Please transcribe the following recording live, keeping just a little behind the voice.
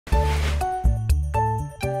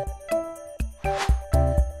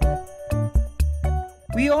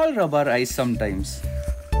We all rub our eyes sometimes.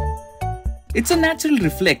 It's a natural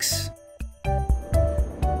reflex.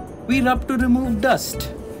 We rub to remove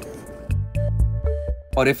dust,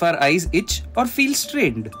 or if our eyes itch or feel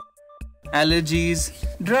strained. Allergies,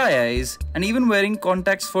 dry eyes, and even wearing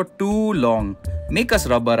contacts for too long make us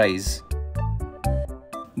rub our eyes.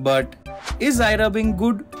 But is eye rubbing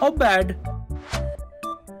good or bad?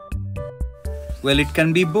 Well, it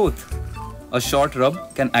can be both. A short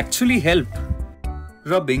rub can actually help.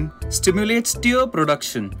 Rubbing stimulates tear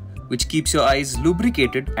production, which keeps your eyes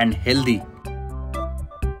lubricated and healthy.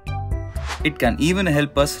 It can even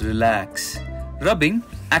help us relax. Rubbing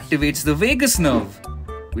activates the vagus nerve,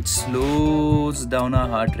 which slows down our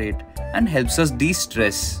heart rate and helps us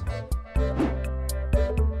de-stress.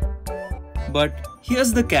 But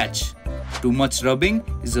here's the catch. Too much rubbing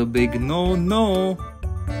is a big no-no.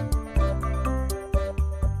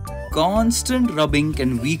 Constant rubbing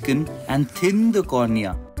can weaken and thin the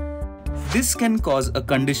cornea. This can cause a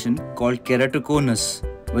condition called keratoconus,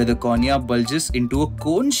 where the cornea bulges into a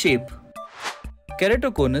cone shape.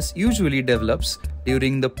 Keratoconus usually develops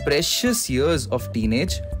during the precious years of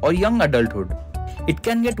teenage or young adulthood. It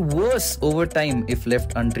can get worse over time if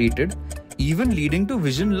left untreated, even leading to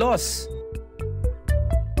vision loss.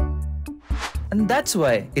 And that's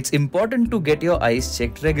why it's important to get your eyes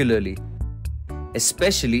checked regularly,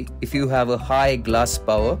 especially if you have a high glass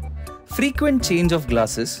power, frequent change of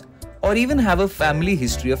glasses, or even have a family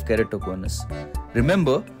history of keratoconus.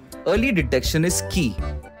 Remember, early detection is key.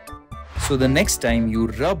 So the next time you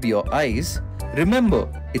rub your eyes, remember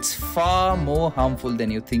it's far more harmful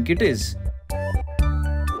than you think it is.